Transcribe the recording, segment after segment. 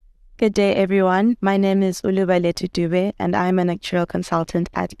Good day, everyone. My name is Lubaletu Dube, and I'm an actuarial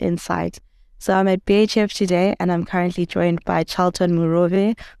consultant at Insight. So I'm at BHF today, and I'm currently joined by Charlton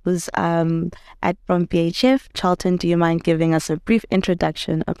Murove, who's from BHF. Charlton, do you mind giving us a brief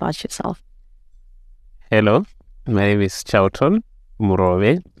introduction about yourself? Hello, my name is Charlton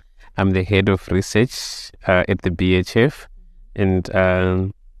Murove. I'm the head of research at the BHF, and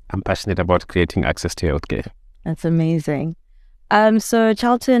I'm passionate about creating access to healthcare. That's amazing. So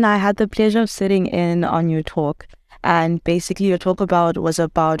Charlton, I had the pleasure of sitting in on your talk, and basically your talk was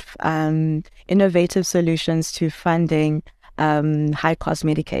about innovative solutions to funding high cost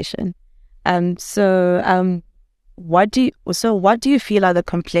medication. What do you feel are the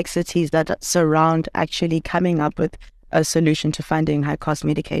complexities that surround actually coming up with a solution to funding high cost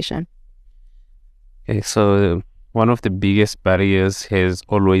medication? Okay, so one of the biggest barriers has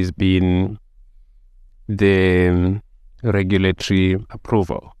always been the regulatory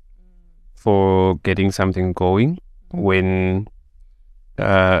approval for getting something going when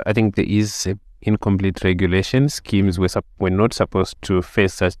I think there is incomplete regulation. Schemes were not supposed to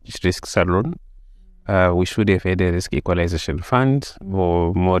face such risks alone. We should have had a risk equalization fund,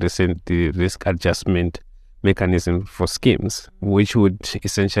 or more recently risk adjustment mechanism for schemes, which would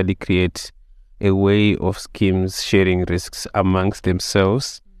essentially create a way of schemes sharing risks amongst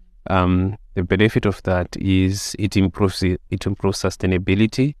themselves. The benefit of that is it improves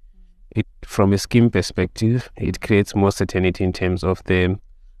sustainability. From a scheme perspective, it creates more certainty in terms of the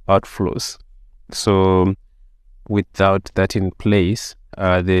outflows. So without that in place,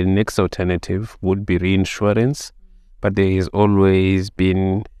 the next alternative would be reinsurance, but there has always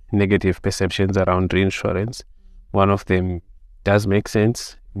been negative perceptions around reinsurance. One of them does make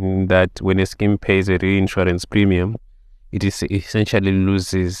sense, in that when a scheme pays a reinsurance premium, it is essentially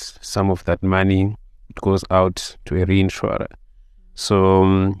loses some of that money. It goes out to a reinsurer.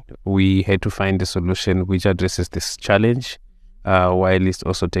 So we had to find a solution which addresses this challenge, while it's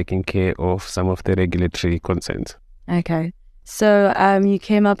also taking care of some of the regulatory concerns. Okay. So you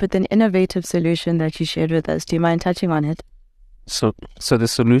came up with an innovative solution that you shared with us. Do you mind touching on it? So the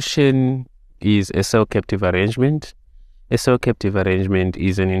solution is a cell captive arrangement. A cell captive arrangement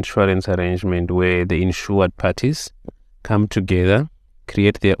is an insurance arrangement where the insured parties come together,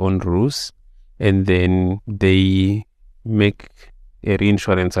 create their own rules, and then they make a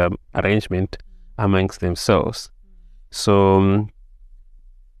reinsurance arrangement amongst themselves. So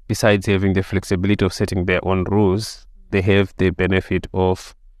besides having the flexibility of setting their own rules, they have the benefit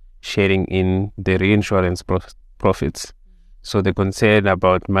of sharing in the reinsurance profits. So the concern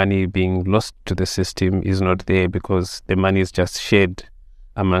about money being lost to the system is not there, because the money is just shared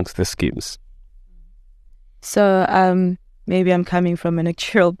amongst the schemes. So maybe I'm coming from an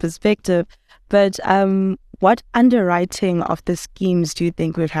actuarial perspective, but what underwriting of the schemes do you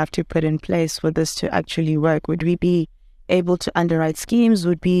think we'd have to put in place for this to actually work? Would we be able to underwrite schemes?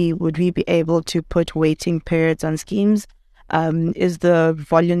 Would we be able to put waiting periods on schemes? Is the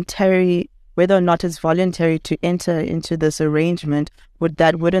voluntary, whether or not it's voluntary to enter into this arrangement,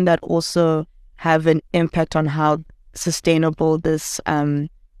 wouldn't that also have an impact on how sustainable this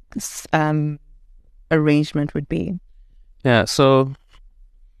arrangement would be? Yeah, so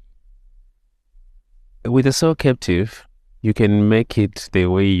with a cell captive, you can make it the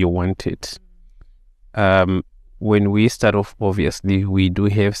way you want it. When we start off, obviously, we do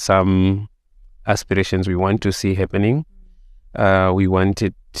have some aspirations we want to see happening. We want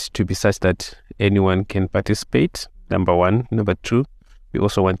it to be such that anyone can participate, number one. Number two, we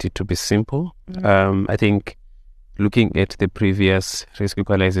also want it to be simple. I think looking at the previous risk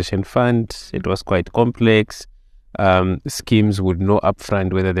equalization fund, it was quite complex. Schemes would know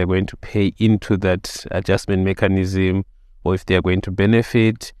upfront whether they're going to pay into that adjustment mechanism or if they're going to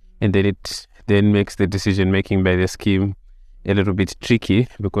benefit, and then it then makes the decision making by the scheme a little bit tricky,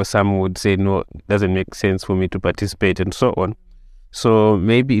 because some would say, no, it doesn't make sense for me to participate, and so on. So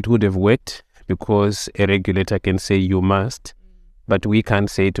maybe it would have worked, because a regulator can say you must, but we can't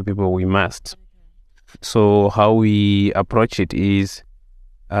say to people we must. So how we approach it is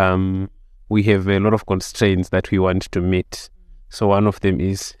we have a lot of constraints that we want to meet. So one of them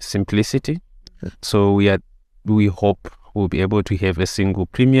is simplicity. So we hope we'll be able to have a single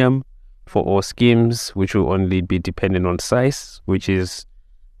premium for all schemes, which will only be dependent on size, which is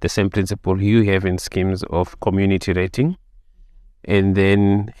the same principle you have in schemes of community rating. And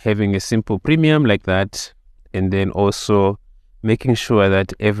then having a simple premium like that, and then also making sure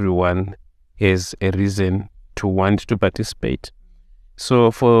that everyone has a reason to want to participate.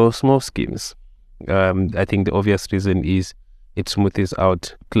 So for small schemes, I think the obvious reason is it smoothes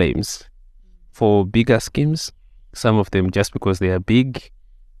out claims. For bigger schemes, some of them, just because they are big,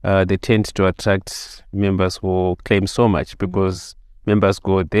 they tend to attract members who claim so much because members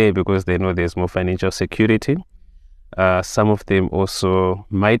go there because they know there's more financial security. Some of them also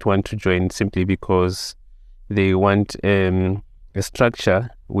might want to join simply because they want a structure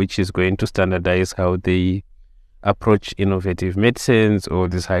which is going to standardize how they approach innovative medicines or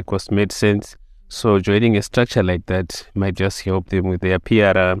these high-cost medicines. So joining a structure like that might just help them with their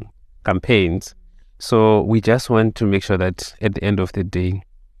PR campaigns. So we just want to make sure that at the end of the day,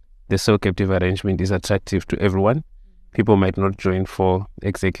 the self-captive arrangement is attractive to everyone. People might not join for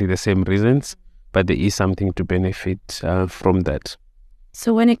exactly the same reasons, but there is something to benefit from that.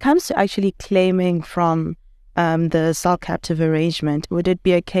 So when it comes to actually claiming from the self-captive arrangement, would it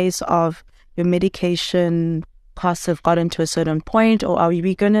be a case of your medication costs have gotten to a certain point, or are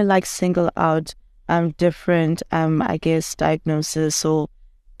we going to single out different, diagnoses or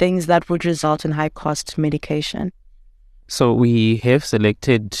things that would result in high-cost medication? So we have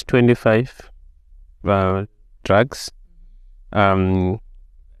selected 25 drugs. I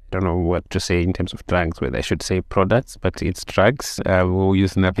don't know what to say in terms of drugs, whether I should say products, but it's drugs. We'll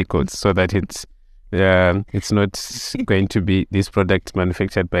use NAPI codes so that it's not going to be this product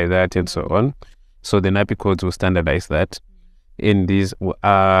manufactured by that and so on. So the NAPI codes will standardize that. In these,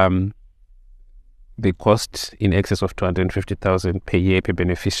 they cost in excess of 250,000 per year per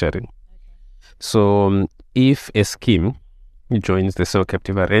beneficiary. So if a scheme joins the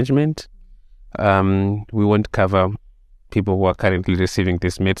self-captive arrangement, we won't cover people who are currently receiving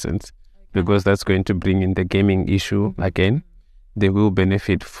these medicines because that's going to bring in the gaming issue again. They will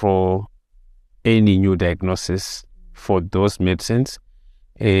benefit for any new diagnosis for those medicines,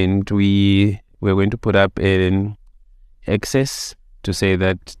 and we're going to put up an excess to say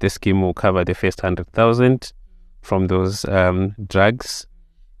that the scheme will cover the first 100,000 from those drugs.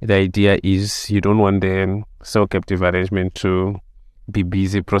 The idea is you don't want the self-captive arrangement to be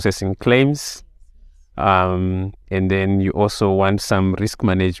busy processing claims, and then you also want some risk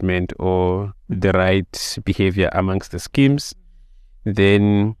management or the right behavior amongst the schemes.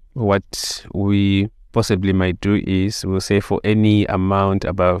 Then what we possibly might do is we'll say for any amount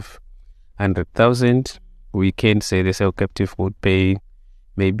above 100,000, we can say the self-captive would pay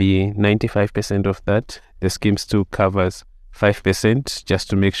maybe 95% of that. The scheme still covers 5% just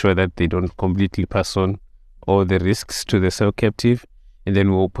to make sure that they don't completely pass on all the risks to the self-captive. And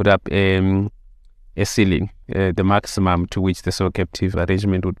then we'll put up a ceiling, the maximum to which the self-captive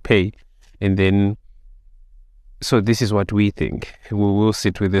arrangement would pay. And then, so this is what we think. We will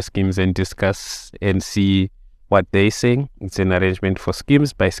sit with the schemes and discuss and see what they say. It's an arrangement for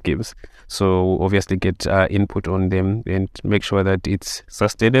schemes by schemes. So we'll obviously get input on them and make sure that it's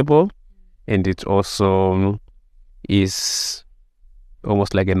sustainable, and it also is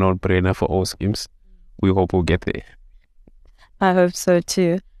almost like a no-brainer for all schemes. We hope we'll get there. I hope so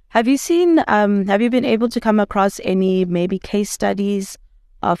too. Have you been able to come across any maybe case studies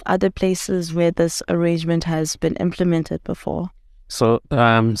of other places where this arrangement has been implemented before? So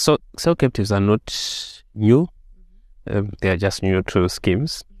self-captives are not new. They are just new to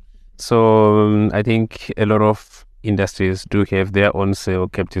schemes. So I think a lot of industries do have their own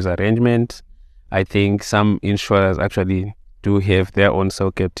self-captives arrangement. I think some insurers actually do have their own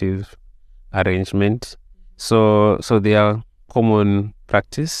self-captive arrangement. So they are common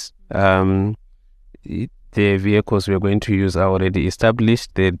practice. The vehicles we are going to use are already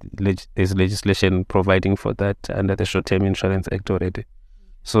established. There's legislation providing for that under the Short-Term Insurance Act already.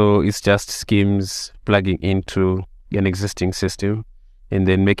 So it's just schemes plugging into an existing system and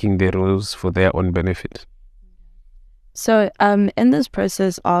then making the rules for their own benefit. So in this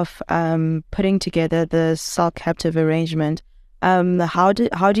process of putting together the self-captive arrangement, how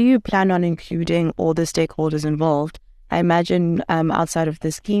do you plan on including all the stakeholders involved? I imagine outside of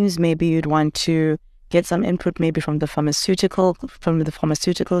the schemes, maybe you'd want to get some input maybe from the pharmaceutical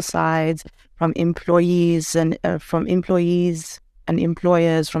sides, from employees and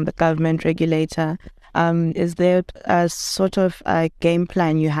employers, from the government regulator. Is there a sort of a game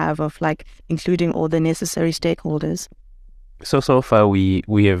plan you have of including all the necessary stakeholders? So far we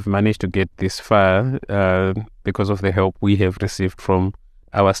have managed to get this far because of the help we have received from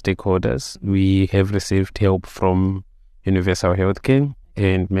our stakeholders. We have received help from Universal Healthcare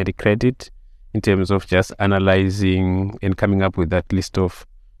and Medicredit in terms of just analyzing and coming up with that list of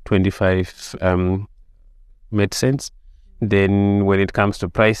 25 medicines. Then when it comes to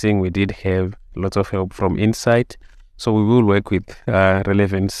pricing, we did have lots of help from Insight. So we will work with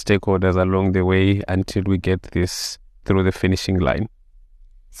relevant stakeholders along the way until we get this through the finishing line.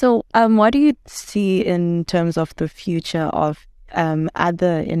 So what do you see in terms of the future of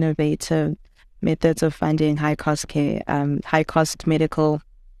other innovative methods of funding high-cost care, high-cost medical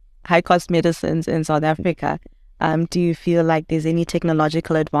high-cost medicines in South Africa. Do you feel like there's any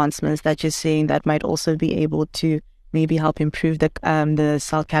technological advancements that you're seeing that might also be able to maybe help improve the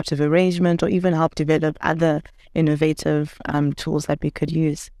cell captive arrangement, or even help develop other innovative tools that we could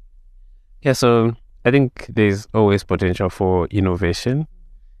use? Yeah, so I think there's always potential for innovation,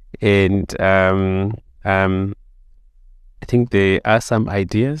 and I think there are some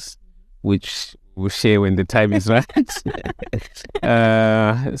ideas which we'll share when the time is right.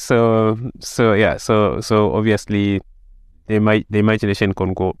 So obviously the imagination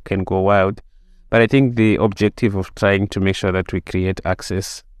can go wild, but I think the objective of trying to make sure that we create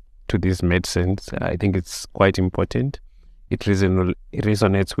access to these medicines, I think it's quite important. It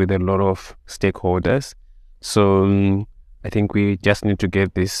resonates with a lot of stakeholders. So I think we just need to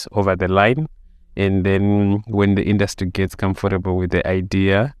get this over the line, and then when the industry gets comfortable with the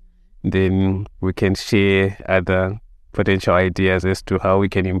idea, then we can share other potential ideas as to how we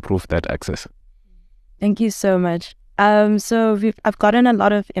can improve that access. Thank you so much. So I've gotten a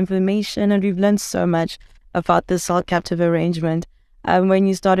lot of information, and we've learned so much about the cell captive arrangement. When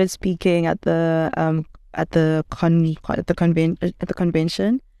you started speaking at the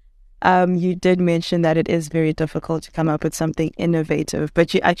convention, you did mention that it is very difficult to come up with something innovative,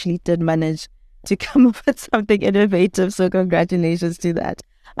 but you actually did manage to come up with something innovative. So congratulations to that.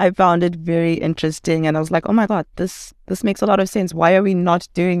 I found it very interesting, and I was like, oh my God, this makes a lot of sense. Why are we not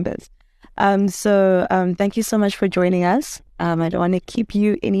doing this? So thank you so much for joining us. I don't want to keep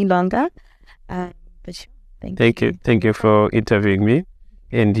you any longer, but sure, thank you. Thank you for interviewing me,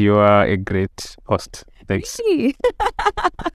 and you are a great host. Thanks. Really?